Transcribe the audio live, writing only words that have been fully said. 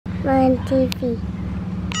One TV.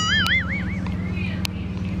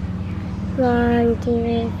 One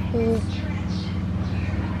TV.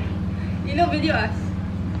 You know video us.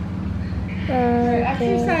 We're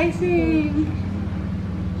exercising.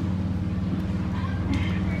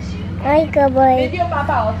 Hi, cowboy. Video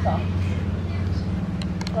Papa also.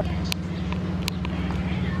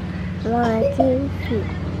 One TV.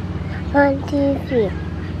 One TV.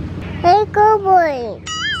 Hey, cowboy.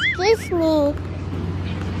 Excuse me.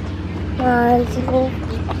 One TV.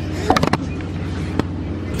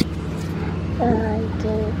 One TV.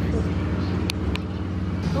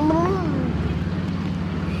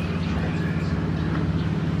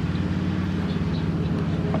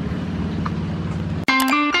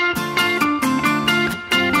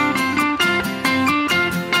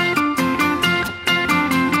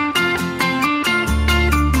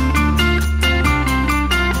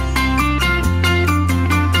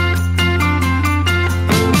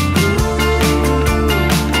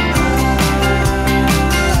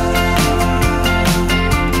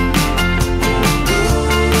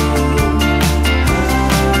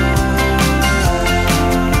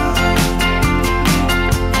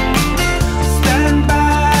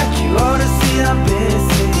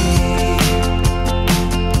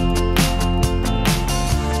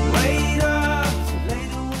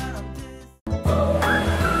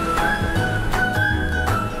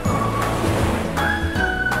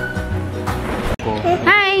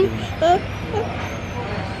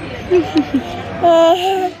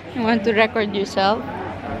 You want to record yourself?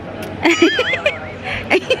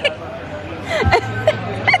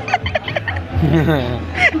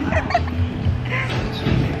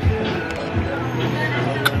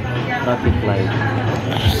 Traffic light.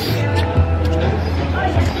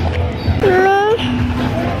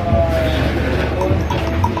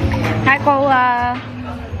 Hi, Koa.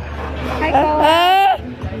 Hi, Koa.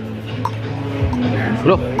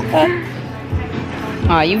 Look.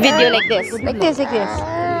 Oh, you video like this. Like this, like this.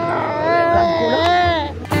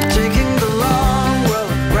 Taking the long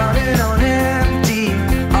road, running on empty.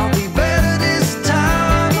 I'll be better this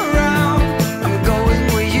time around. I'm going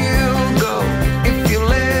where you go. If you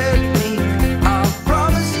let me, I'll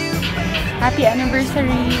promise you. Happy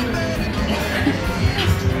anniversary.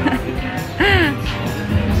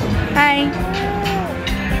 Hi.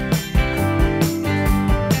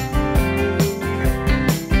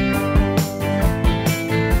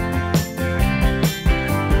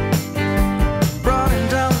 Running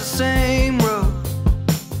down the same road,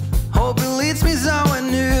 hope it leads me somewhere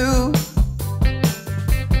new.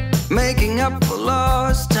 Making up for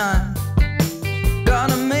lost time,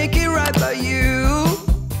 gonna make it right by you.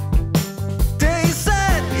 They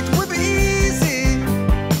said it would be easy,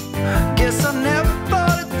 guess I never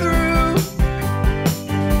thought it through.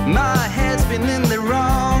 My head's been in the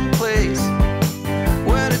wrong place,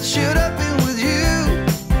 when it should have been with you.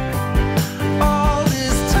 All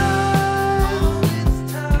this time,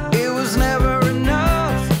 it was never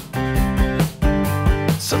enough.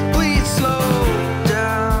 So please slow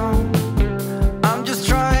down. I'm just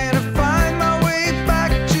trying to find my way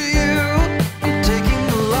back to you. I'm taking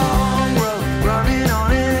the long road, running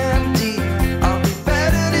on empty. I'll be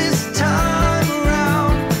better this time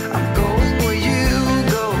around. I'm going where you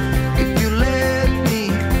go. If you let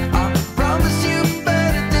me, I'll promise you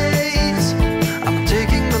better days. I'm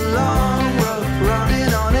taking the long road,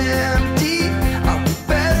 running on empty. I'll be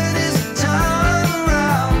better this time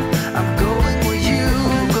around. I'm going where you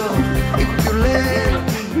go. If you let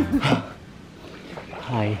me.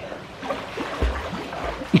 Hi.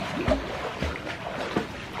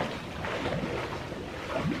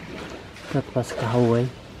 That was Kahaway.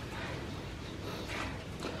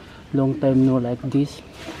 Long time no like this,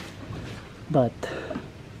 but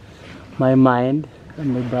my mind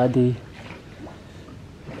and my body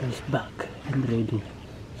is back and ready.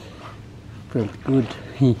 Felt good.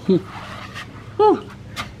 Whew.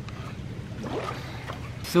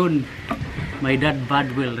 Soon, my dad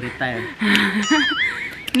bod will retire.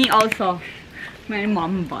 Me also. My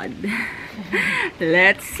mom bod.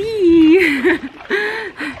 Let's see.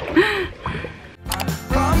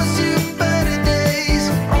 Promise you better days,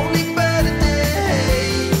 only better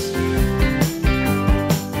days.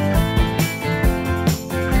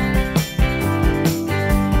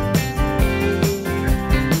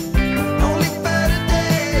 Only better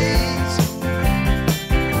days.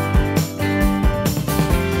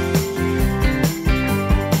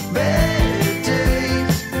 Better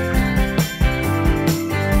days.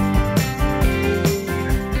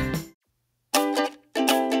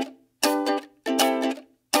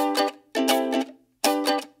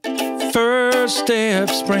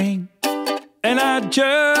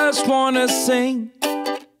 just wanna sing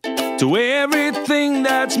to everything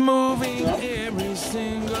that's moving, every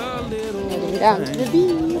single little Down to the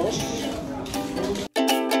thing. beach.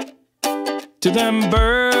 To them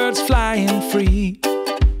birds flying free,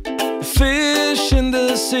 fish in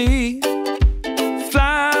the sea,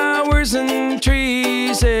 flowers and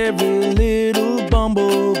trees, every little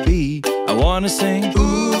bumblebee. I wanna sing.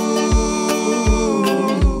 Ooh,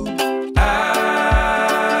 ah,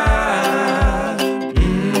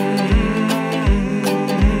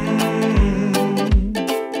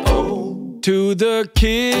 oh. To the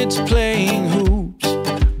kids playing hoops,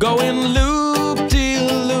 going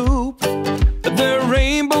loop-de-loop, their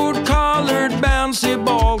rainbow-colored bouncy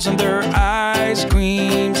balls and their ice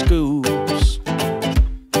cream scoops.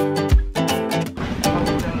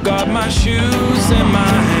 Got my shoes in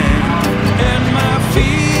my hand and my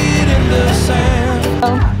feet in the sand.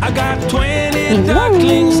 I got 20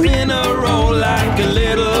 ducklings in a row like a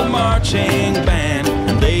little marching band,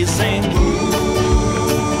 and they sing.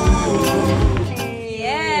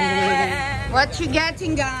 Yeah. What you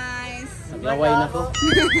getting, guys? Naglaway na ko.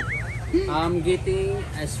 I'm getting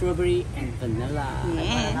a strawberry and vanilla.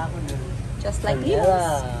 Yeah. Just like you.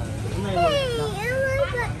 Vanilla.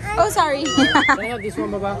 Oh, sorry. Can I have this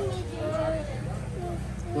one, Baba?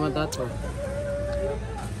 You want that one?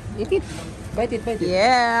 Eat it. Bite it, bite it.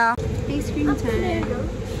 Yeah. Ice cream time.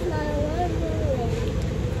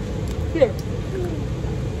 Here.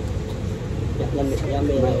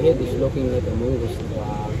 Yummy. My head is looking like a mangosteen.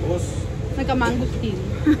 Wow. Like a mangosteen.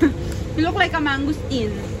 You look like a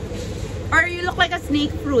mangosteen. Or you look like a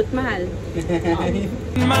snake fruit, mahal.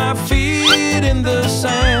 My feet in the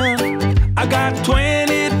sand. I got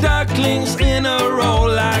 20 ducklings in a row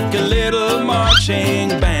like a little marching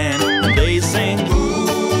band, and they sing. Ooh,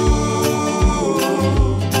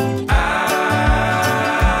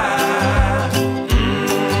 ah,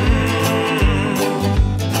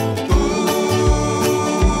 ooh,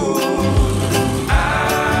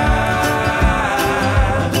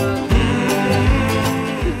 ah,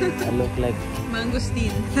 I look like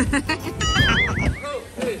Mangosteen.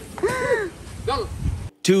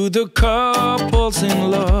 to the couples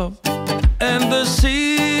in love and the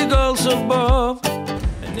seagulls above.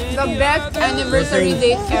 The best anniversary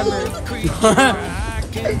date ever.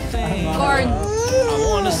 Corn. I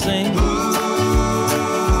wanna sing.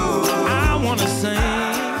 I wanna sing.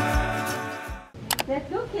 Let's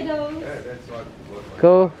go, kiddo.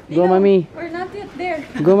 Go, mommy. We're not yet there.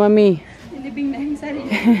 Go, mommy. Nilibing na yung sarili.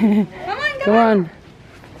 Come on, Come on.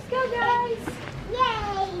 Let's go, guys.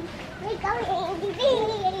 Yay! We're going to the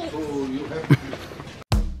beach.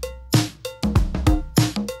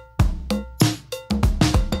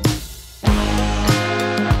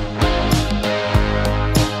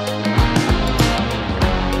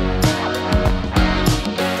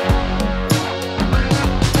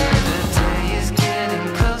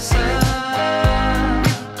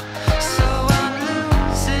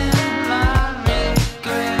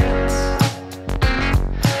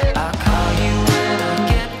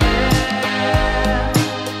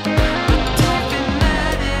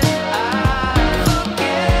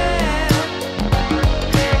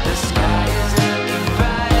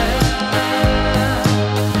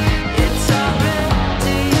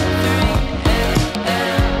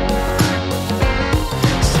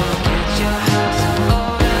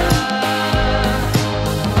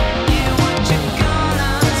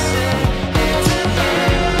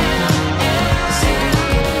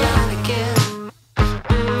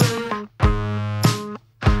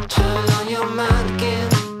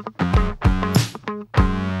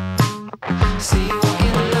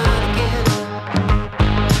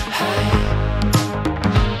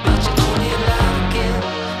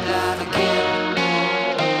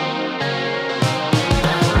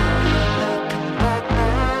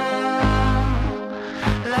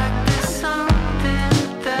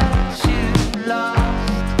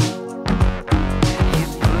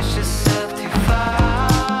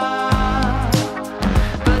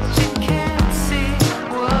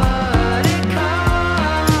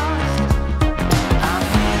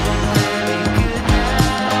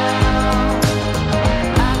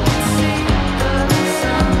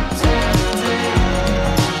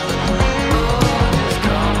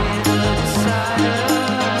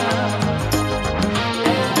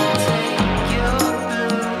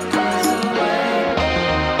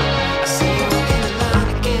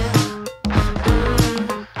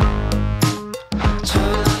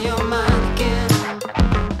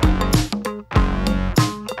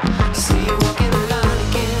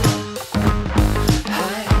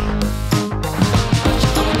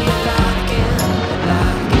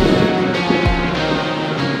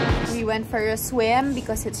 went for a swim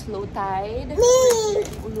because it's low tide.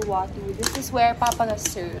 Uluwatu. This is where Papa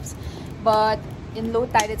serves. But in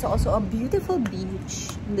low tide, it's also a beautiful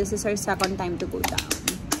beach. This is our second time to go down.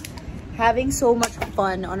 Having so much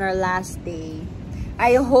fun on our last day.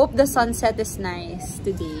 I hope the sunset is nice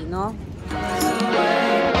today, no?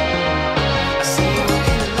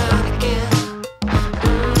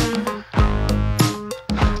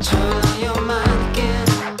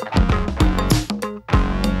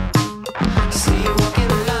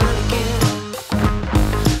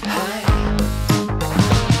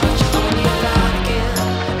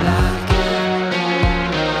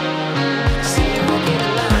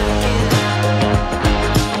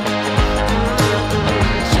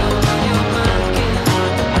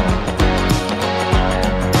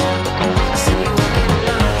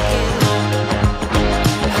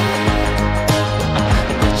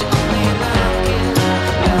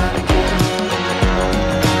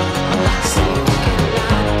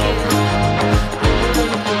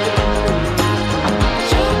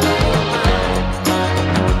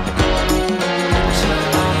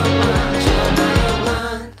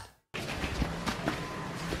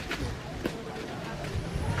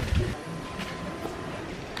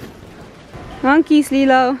 Monkeys,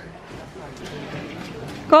 Lilo.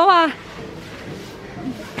 Koa.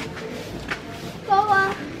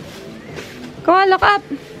 Koa. Koa, look up.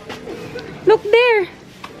 Look there.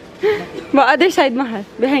 The other side, Mahal.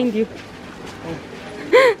 Behind you.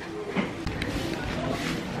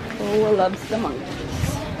 Koa loves the monkeys.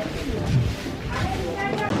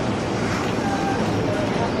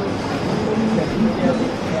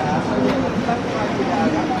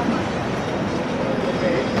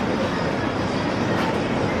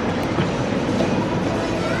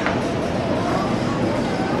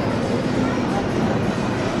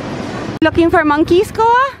 Looking for monkeys,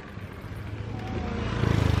 Koa?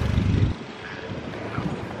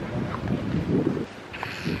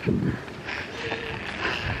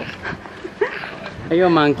 Are you a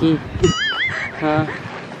monkey? Huh?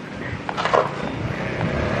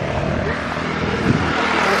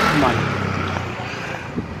 Come on.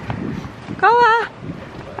 Koa,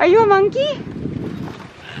 are you a monkey?